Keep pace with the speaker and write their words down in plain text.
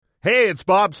Hey, it's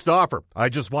Bob Stauffer. I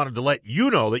just wanted to let you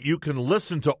know that you can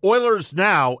listen to Oilers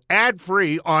Now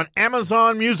ad-free on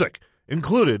Amazon Music,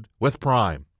 included with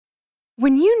Prime.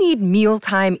 When you need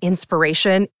mealtime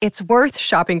inspiration, it's worth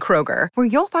shopping Kroger, where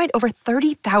you'll find over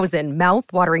 30,000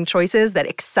 mouth-watering choices that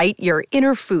excite your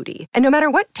inner foodie. And no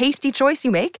matter what tasty choice you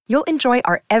make, you'll enjoy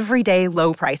our everyday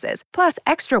low prices, plus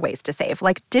extra ways to save,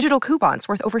 like digital coupons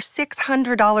worth over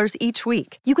 $600 each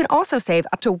week. You can also save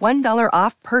up to $1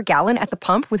 off per gallon at the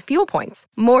pump with fuel points.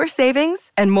 More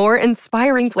savings and more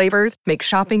inspiring flavors make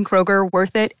shopping Kroger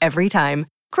worth it every time.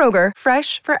 Kroger,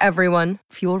 fresh for everyone.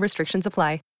 Fuel restrictions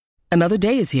apply. Another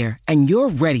day is here, and you're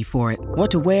ready for it.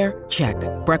 What to wear? Check.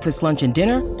 Breakfast, lunch, and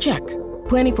dinner? Check.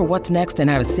 Planning for what's next and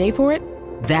how to save for it?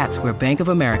 That's where Bank of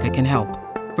America can help.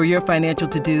 For your financial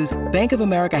to-dos, Bank of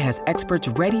America has experts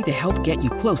ready to help get you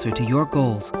closer to your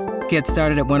goals. Get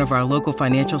started at one of our local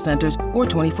financial centers or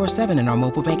 24/7 in our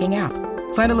mobile banking app.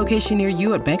 Find a location near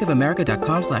you at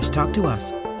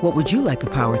bankofamerica.com/talktous. What would you like the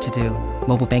power to do?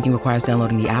 Mobile banking requires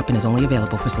downloading the app and is only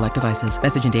available for select devices.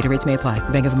 Message and data rates may apply.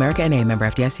 Bank of America N.A., member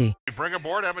FDIC. We bring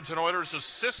aboard Edmonton Oilers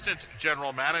Assistant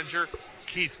General Manager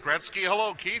Keith Gretzky.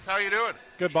 Hello, Keith. How you doing?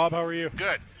 Good, Bob. How are you?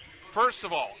 Good. First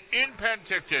of all, in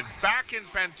Penticton, back in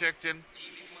Penticton,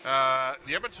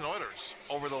 the Edmonton Oilers,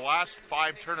 over the last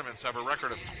 5 tournaments, have a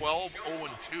record of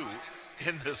 12-0-2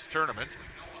 in this tournament.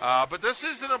 But this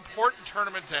is an important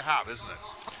tournament to have, isn't it?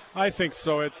 I think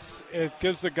so. It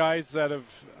gives the guys that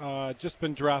have just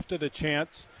been drafted a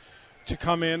chance to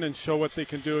come in and show what they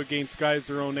can do against guys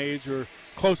their own age or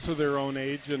close to their own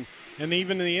age, and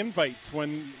even the invites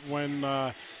when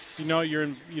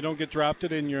you don't get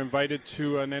drafted and you're invited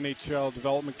to an NHL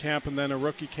development camp and then a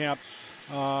rookie camp.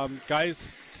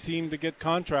 Guys seem to get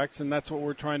contracts, and that's what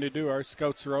we're trying to do. Our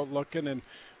scouts are out looking, and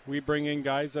we bring in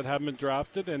guys that haven't been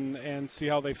drafted and see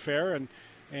how they fare, and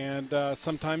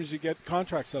sometimes you get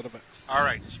contracts out of it. All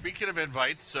right. Speaking of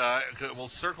invites, we'll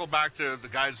circle back to the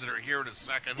guys that are here in a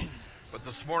second. But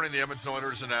this morning, the Edmonton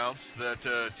Oilers announced that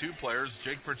 2 players,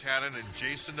 Jake Virtanen and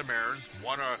Jason Demers,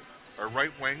 one a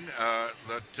right wing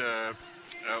that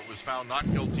was found not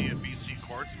guilty in BC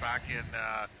courts back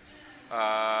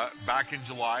in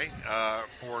July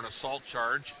for an assault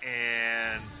charge,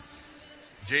 and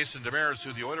Jason Demers,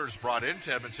 who the Oilers brought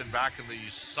into Edmonton back in the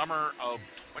summer of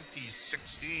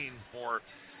 2016 for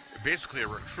basically a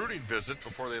recruiting visit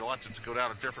before they elected to go down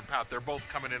a different path. They're both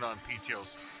coming in on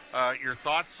PTOs. Your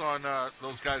thoughts on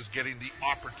those guys getting the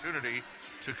opportunity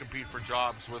to compete for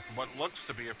jobs with what looks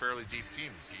to be a fairly deep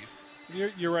team,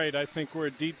 Keith? You're right. I think we're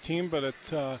a deep team, but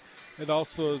it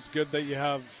also is good that you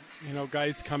have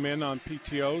guys come in on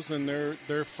PTOs and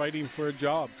they're fighting for a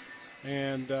job.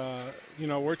 And,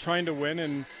 we're trying to win,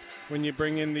 and when you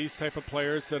bring in these type of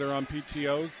players that are on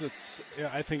PTOs,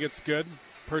 I think it's good.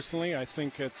 Personally, I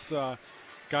think it's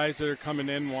guys that are coming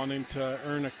in wanting to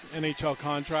earn an NHL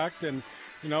contract, and,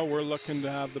 we're looking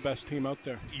to have the best team out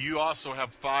there. You also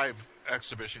have 5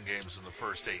 exhibition games in the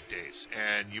first 8 days,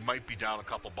 and you might be down a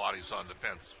couple bodies on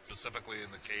defense, specifically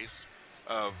in the case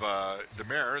of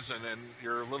Demers, and then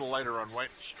you're a little lighter on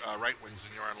right wings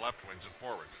than you are on left wings and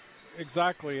forward.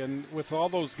 Exactly, and with all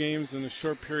those games in a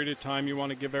short period of time, you want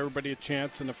to give everybody a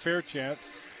chance and a fair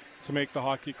chance to make the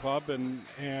hockey club, and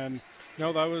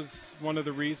that was one of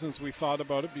the reasons we thought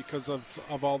about it, because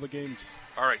of all the games.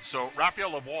 All right, so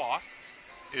Raphael Lavoie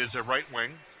is a right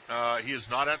wing. He is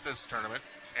not at this tournament,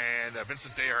 and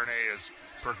Vincent Desharnais has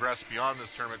progressed beyond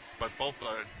this tournament, but both,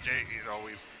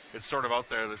 it's sort of out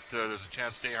there that there's a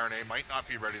chance Desharnais might not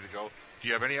be ready to go. Do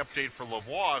you have any update for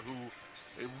Lavoie, who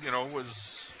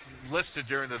was listed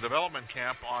during the development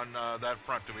camp on that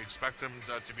front? Do we expect him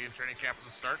to be in training camp at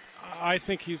the start? I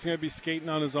think he's going to be skating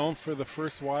on his own for the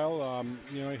first while.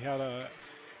 He had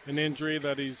an injury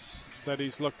that he's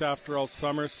looked after all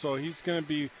summer, so he's going to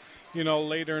be,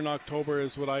 later in October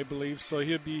is what I believe. So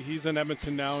he's in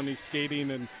Edmonton now, and he's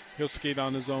skating, and he'll skate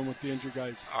on his own with the injured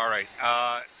guys. All right,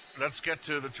 let's get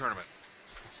to the tournament.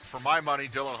 For my money,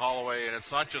 Dylan Holloway, and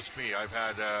it's not just me. I've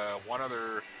had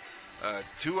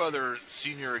 2 other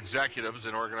senior executives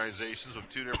in organizations with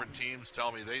 2 different teams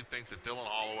tell me they think that Dylan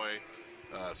Holloway,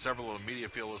 several of the media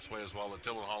feel this way as well, that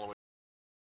Dylan Holloway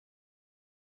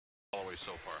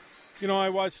so far. I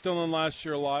watched Dylan last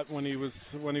year a lot when he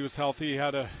was healthy. He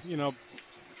had a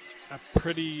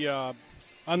pretty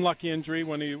unlucky injury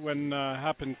when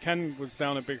happened. Ken was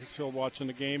down in Bakersfield watching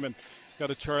the game and got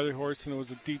a Charlie horse, and it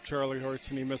was a deep Charlie horse,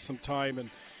 and he missed some time.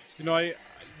 And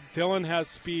Dylan has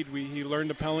speed. He learned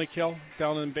a penalty kill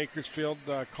down in Bakersfield.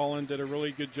 Colin did a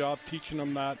really good job teaching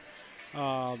him that.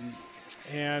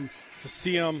 And to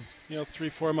see him,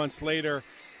 3-4 months later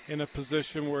in a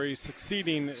position where he's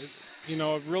succeeding,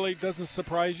 it really doesn't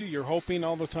surprise you. You're hoping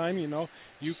all the time.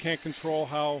 You can't control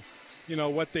how,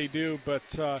 what they do, but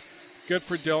good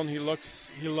for Dylan. He looks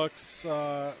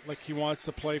like he wants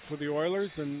to play for the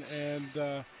Oilers, and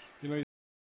Can't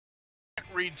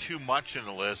read too much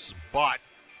into this, but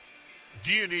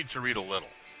do you need to read a little?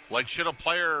 Like, should a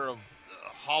player of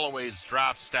Holloway's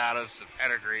draft status and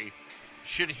pedigree,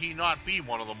 should he not be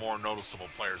one of the more noticeable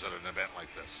players at an event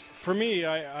like this? For me,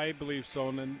 I believe so,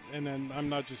 and then I'm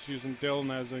not just using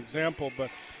Dylan as an example, but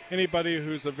anybody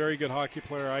who's a very good hockey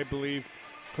player, I believe,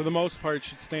 for the most part,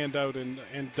 should stand out, and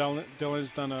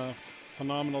Dylan's done a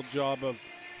phenomenal job of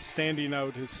standing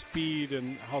out, his speed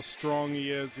and how strong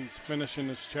he is. He's finishing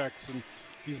his checks, and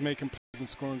he's making plays and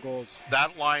scoring goals.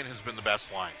 That line has been the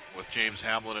best line, with James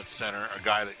Hamblin at center, a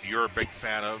guy that you're a big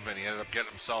fan of, and he ended up getting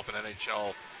himself an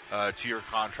NHL two-year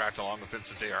contract along with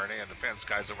Vincent Desharnais and defense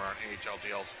guys that were on AHL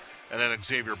deals. And then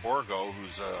Xavier Bourgault,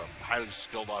 who's a highly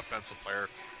skilled offensive player,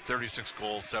 36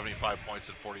 goals, 75 points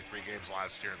in 43 games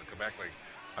last year in the Quebec League.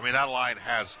 I mean, that line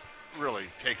has really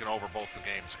taken over both the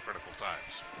games at critical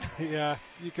times. Yeah,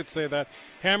 you could say that.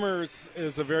 Hammer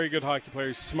is a very good hockey player.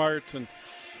 He's smart, and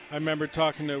I remember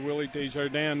talking to Willie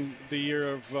Desjardins the year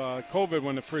of COVID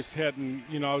when it first hit, and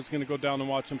I was going to go down and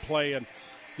watch him play, and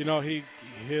he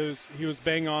was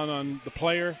bang on the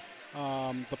player,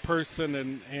 the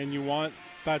person, and you want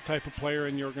that type of player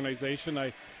in your organization.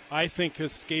 I think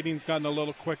his skating's gotten a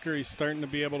little quicker. He's starting to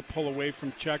be able to pull away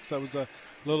from checks. That was a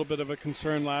little bit of a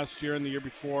concern last year and the year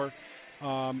before.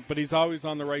 But he's always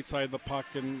on the right side of the puck,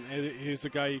 and he's a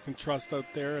guy you can trust out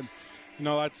there. And,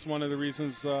 that's one of the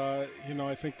reasons, I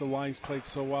think the line's played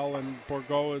so well. And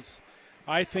Bourgault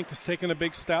I think, has taken a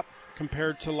big step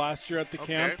compared to last year at the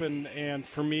camp. And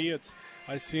for me,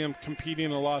 I see him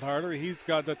competing a lot harder. He's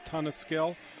got a ton of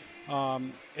skill.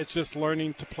 It's just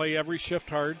learning to play every shift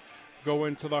hard, go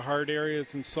into the hard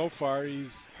areas, and so far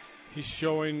he's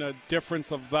showing a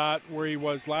difference of that where he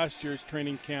was last year's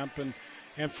training camp.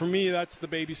 And for me, that's the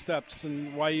baby steps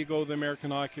and why you go to the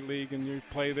American Hockey League and you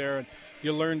play there and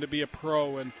you learn to be a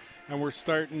pro. And we're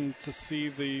starting to see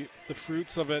the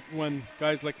fruits of it when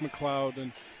guys like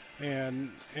McLeod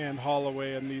and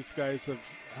Holloway and these guys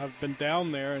have been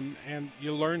down there, and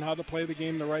you learn how to play the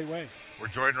game the right way. We're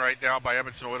joined right now by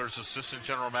Edmonton Oilers Assistant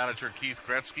General Manager Keith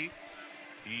Gretzky.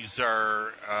 He's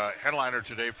our headliner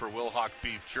today for Wilhauk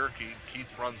Beef Jerky. Keith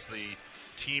runs the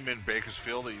team in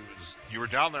Bakersfield. You were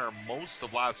down there most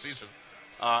of last season.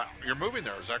 You're moving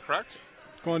there, is that correct?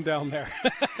 Going down there.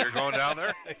 You're going down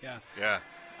there? Yeah. Yeah.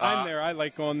 I'm there. I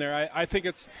like going there. I think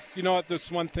it's,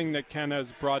 this one thing that Ken has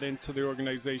brought into the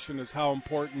organization is how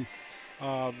important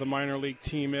the minor league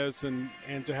team is, and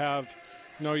to have,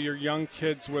 your young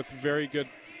kids with very good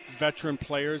veteran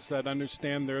players that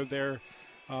understand they're there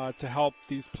to help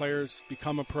these players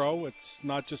become a pro. It's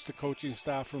not just the coaching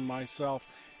staff or myself.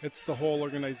 It's the whole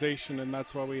organization, and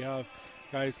that's why we have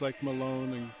guys like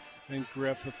Malone and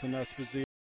Griffith and Esposito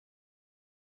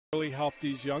really help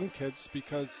these young kids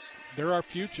because they're our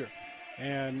future.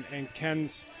 And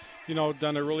Ken's,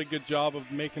 done a really good job of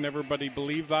making everybody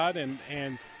believe that,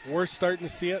 and we're starting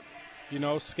to see it.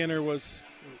 Skinner was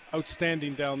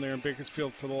outstanding down there in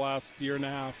Bakersfield for the last year and a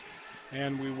half,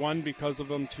 and we won because of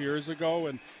him 2 years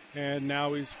ago, and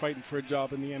now he's fighting for a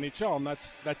job in the NHL, and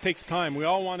that takes time. We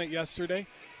all want it yesterday,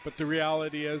 but the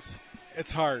reality is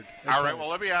it's hard. All right, well,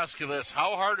 let me ask you this.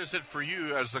 How hard is it for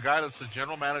you as the guy that's the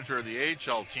general manager of the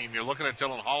AHL team? You're looking at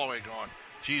Dylan Holloway going,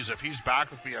 geez, if he's back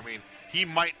with me, I mean, he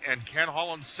might, and Ken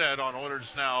Holland said on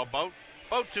Oilers Now about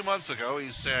 2 months ago, he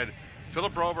said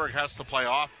Philip Broberg has to play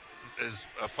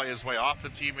his way off the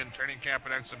team in training camp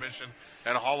and exhibition,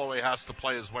 and Holloway has to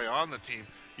play his way on the team.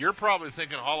 You're probably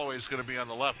thinking Holloway's going to be on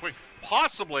the left wing,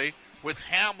 possibly with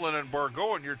Hamblin and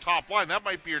Bourgault in your top line. That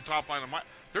might be your top line.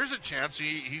 There's a chance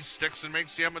he sticks and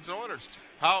makes the Edmonton Oilers.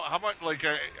 How much,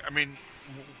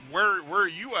 where are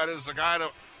you at as the guy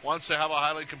that wants to have a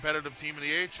highly competitive team in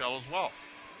the AHL as well?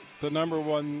 The number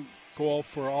one goal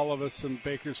for all of us in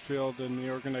Bakersfield and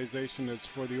the organization is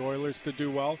for the Oilers to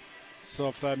do well. So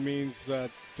if that means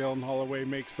that Dylan Holloway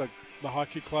makes the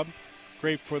hockey club,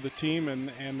 great for the team,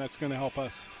 and that's going to help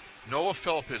us. Noah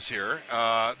Phillip is here.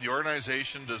 The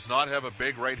organization does not have a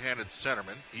big right-handed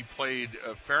centerman. He played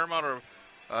a fair amount of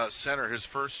center his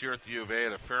first year at the U of A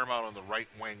and a fair amount on the right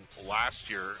wing last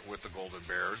year with the Golden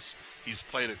Bears. He's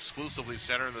played exclusively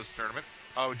center in this tournament.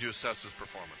 How would you assess his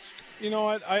performance? You know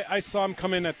what? I saw him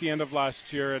come in at the end of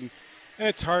last year, and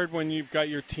it's hard when you've got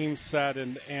your team set,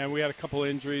 and we had a couple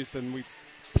injuries, and we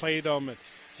played him,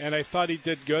 and I thought he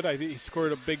did good. He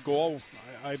scored a big goal,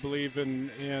 I believe,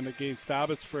 in against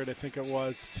Abbotsford, I think it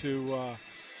was, to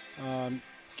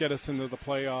get us into the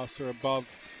playoffs or above.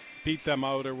 beat them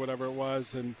out or whatever it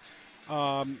was. And,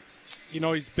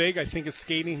 he's big. I think his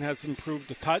skating has improved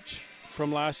a touch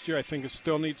from last year. I think it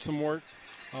still needs some work.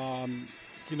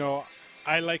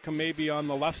 I like him maybe on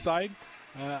the left side.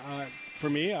 For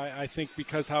me, I think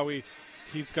because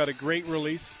he's got a great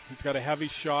release. He's got a heavy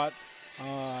shot.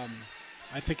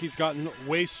 I think he's gotten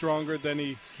way stronger than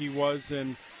he was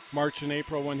in March and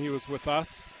April when he was with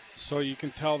us. So you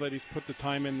can tell that he's put the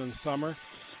time in the summer.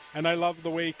 And I love the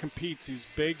way he competes. He's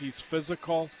big. He's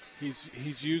physical.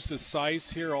 He's used his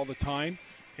size here all the time.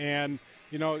 And,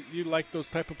 you like those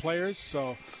type of players.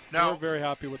 So we're very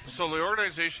happy with them. So the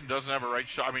organization doesn't have a right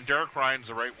shot. I mean, Derek Ryan's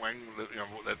a right wing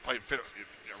that played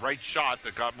right shot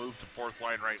that got moved to fourth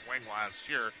line right wing last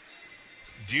year.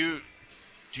 Do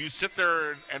you sit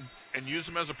there and use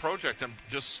him as a project and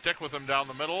just stick with him down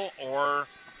the middle, or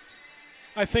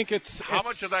I think how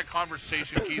much of that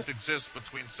conversation, Keith, exists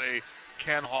between, say,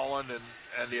 Ken Holland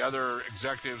and the other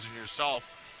executives and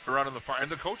yourself who run in the far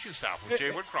and the coaching staff with Jay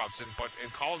Woodcroft's input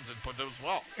and Collins' input as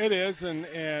well? It is,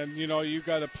 and you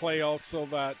got to play also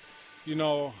that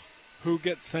who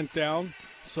gets sent down.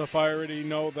 So if I already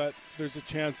know that there's a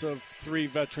chance of 3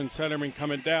 veteran centermen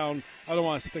coming down, I don't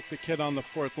want to stick the kid on the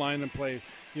fourth line and play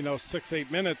 6-8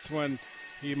 minutes when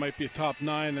he might be a top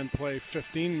 9 and play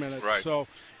 15 minutes. Right. So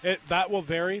that will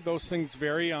vary. Those things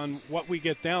vary on what we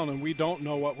get down, and we don't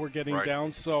know what we're getting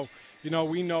down. So,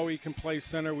 we know he can play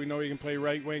center. We know he can play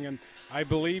right wing, and I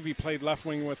believe he played left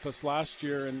wing with us last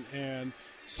year. And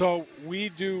so we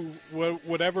do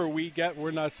whatever we get.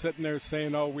 We're not sitting there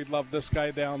saying, oh, we'd love this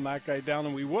guy down, that guy down,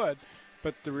 and we would.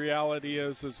 But the reality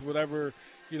is whatever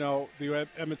the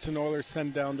Edmonton Oilers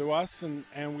send down to us,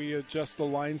 and we adjust the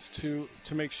lines to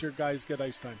make sure guys get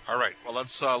ice time. All right. Well,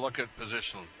 let's look at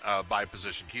position by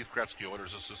position. Keith Gretzky,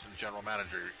 Oilers assistant general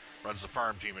manager, runs the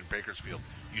farm team in Bakersfield.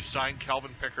 You signed Calvin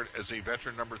Pickard as a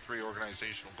veteran number 3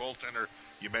 organizational goaltender.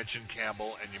 You mentioned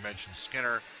Campbell and you mentioned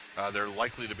Skinner. They're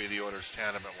likely to be the Oilers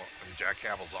tandem. Jack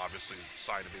Campbell's obviously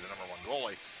signed to be the number 1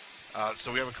 goalie.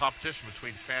 So we have a competition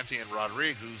between Fanti and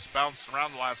Rodrigue, who's bounced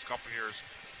around the last couple of years.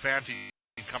 Fanti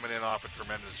coming in off a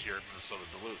tremendous year at Minnesota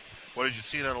Duluth. What did you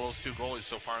see out of those 2 goalies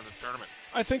so far in the tournament?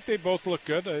 I think they both look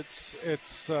good. I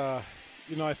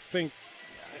think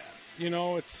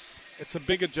it's a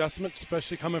big adjustment,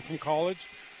 especially coming from college.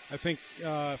 I think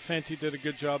Fanti did a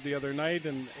good job the other night,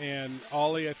 and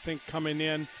Ollie, I think, coming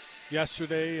in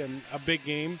yesterday and a big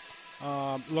game.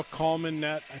 Looked calm in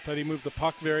net. I thought he moved the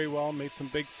puck very well, made some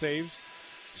big saves.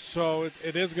 So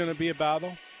it is going to be a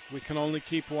battle. We can only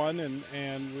keep one,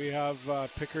 and we have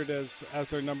Pickard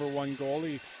as our number 1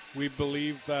 goalie. We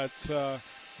believe that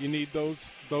you need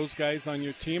those guys on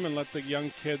your team and let the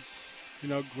young kids,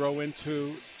 grow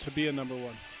into to be a number 1.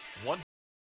 One thing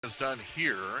that's done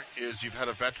here is you've had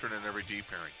a veteran in every D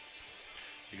pairing.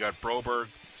 You got Broberg,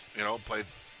 played.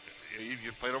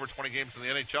 You played over 20 games in the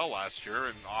NHL last year,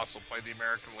 and also played the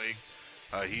American League.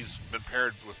 He's been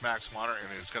paired with Max Wanner,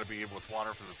 and he's going to be with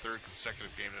Wanner for the 3rd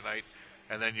consecutive game tonight.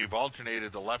 And then you've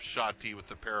alternated the left shot D with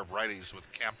the pair of righties with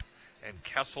Kemp and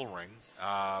Kesselring.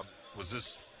 Was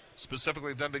this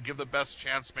specifically done to give the best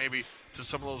chance maybe to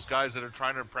some of those guys that are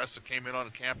trying to impress that came in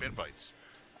on camp invites?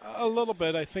 A little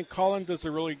bit. I think Colin does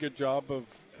a really good job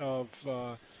of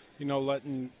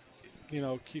letting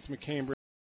Keith McCain.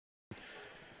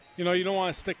 You don't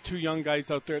want to stick 2 young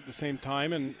guys out there at the same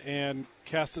time, and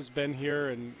Cass has been here,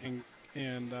 and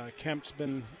Kemp's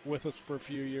been with us for a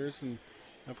few years, and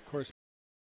of course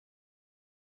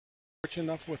fortunate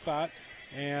enough with that.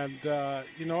 And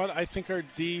you know what? I think our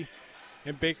D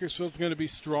in Bakersfield is going to be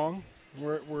strong.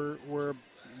 We're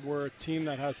a team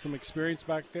that has some experience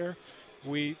back there.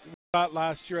 We thought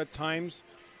last year at times,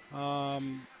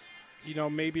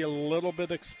 maybe a little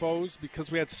bit exposed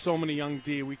because we had so many young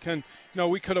D. We could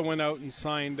have went out and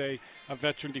signed a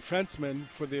veteran defenseman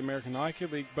for the American Hockey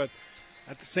League, but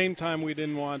at the same time, we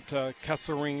didn't want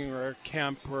Kesselring or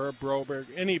Kemp or Broberg,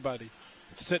 anybody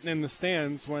sitting in the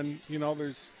stands when,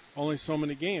 there's only so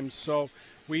many games. So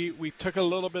we took a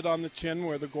little bit on the chin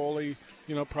where the goalie,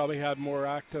 probably had more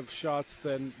active shots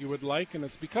than you would like, and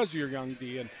it's because you're young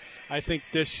D. And I think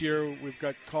this year we've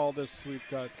got Caldas, we've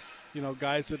got,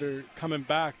 guys that are coming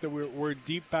back, that we're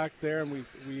deep back there, and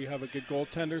we have a good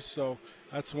goaltender. So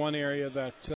that's one area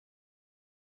that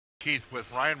Keith,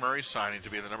 with Ryan Murray signing to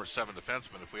be the number 7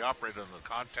 defenseman, if we operate in the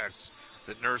context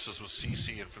that Nurses was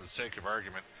CC, and for the sake of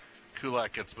argument,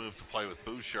 Kulak gets moved to play with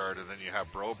Bouchard, and then you have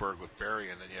Broberg with Barry,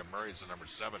 and then you have Murray as the number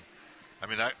 7. I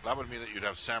mean, that would mean that you'd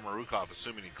have Sam Marukov,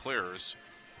 assuming he clears,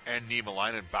 and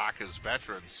Niemelainen back as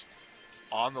veterans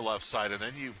on the left side, and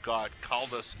then you've got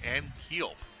Caldas and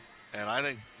Kielp. And I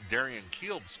think Darian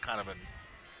Kielp's kind of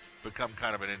become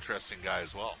kind of an interesting guy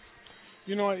as well.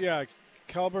 You know what? Yeah,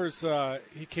 Calber's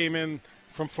he came in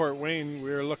from Fort Wayne. We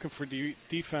were looking for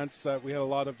defense. That we had a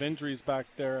lot of injuries back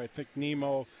there. I think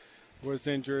Nemo was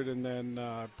injured, and then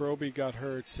Broby got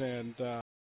hurt and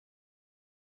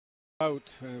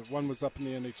out. One was up in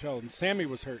the NHL, and Sammy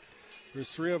was hurt. There's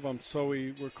three of them, so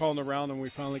we were calling around, and we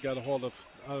finally got a hold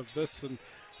of this. And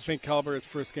I think Calber, his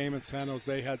first game in San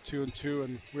Jose, had 2-2,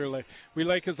 and we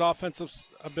like his offensive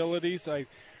abilities. I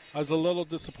was a little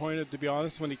disappointed, to be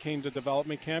honest, when he came to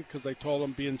development camp because I told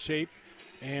him be in shape,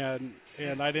 and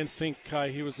I didn't think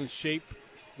he was in shape,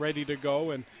 ready to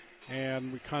go,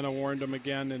 and we kind of warned him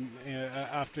again and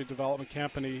after development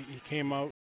camp, and he came out.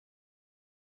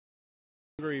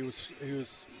 He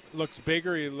looks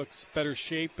bigger, he looks better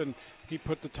shape, and he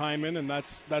put the time in, and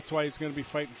that's why he's going to be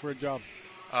fighting for a job.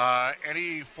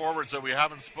 Any forwards that we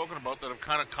haven't spoken about that have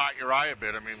kind of caught your eye a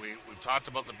bit? I mean, we've talked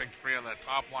about the big three on that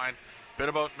top line. Bit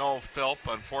about Noel Philp.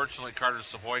 Unfortunately, Carter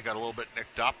Savoy got a little bit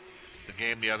nicked up the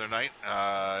game the other night.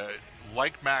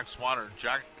 Like Max Swanner,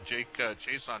 Jake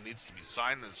Chason needs to be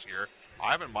signed this year.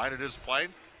 I haven't minded his play.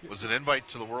 Was an invite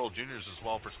to the World Juniors as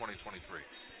well for 2023.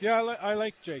 Yeah, I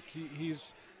like Jake.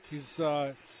 He's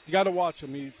you got to watch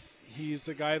him. He's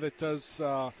a guy that does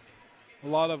a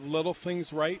lot of little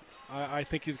things right. I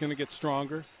think he's going to get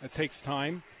stronger. It takes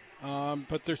time,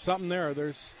 but there's something there.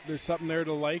 There's something there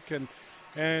to like,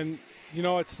 and you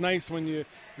know, it's nice when you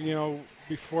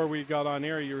before we got on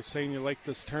air, you were saying you like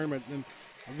this tournament, and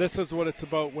this is what it's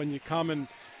about. When you come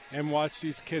and watch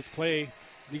these kids play,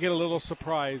 you get a little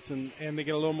surprise, and they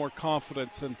get a little more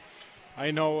confidence. And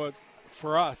I know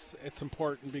for us, it's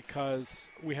important because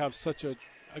we have such a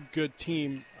good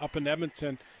team up in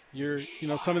Edmonton.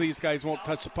 Some of these guys won't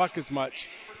touch the puck as much,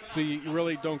 so you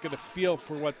really don't get a feel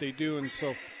for what they do. And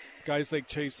so guys like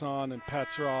Chason and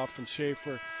Petrov and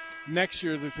Schaefer, next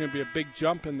year there's going to be a big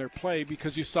jump in their play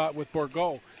because you saw it with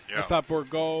Bourgault. Yeah. I thought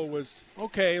Bourgault was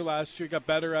okay last year, got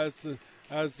better as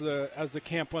the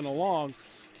camp went along,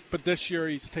 but this year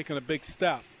he's taken a big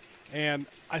step, and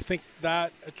I think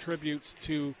that attributes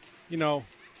to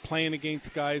playing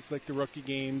against guys like the rookie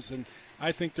games, and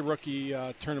I think the rookie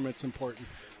tournament's important.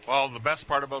 Well, the best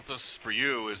part about this for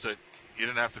you is that you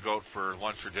didn't have to go out for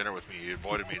lunch or dinner with me. You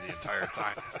avoided me the entire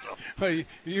time. So. Well,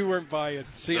 you weren't buying.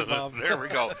 See you, Bob. There we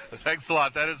go. Thanks a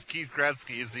lot. That is Keith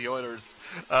Gretzky. He's the Oilers'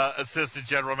 assistant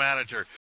general manager.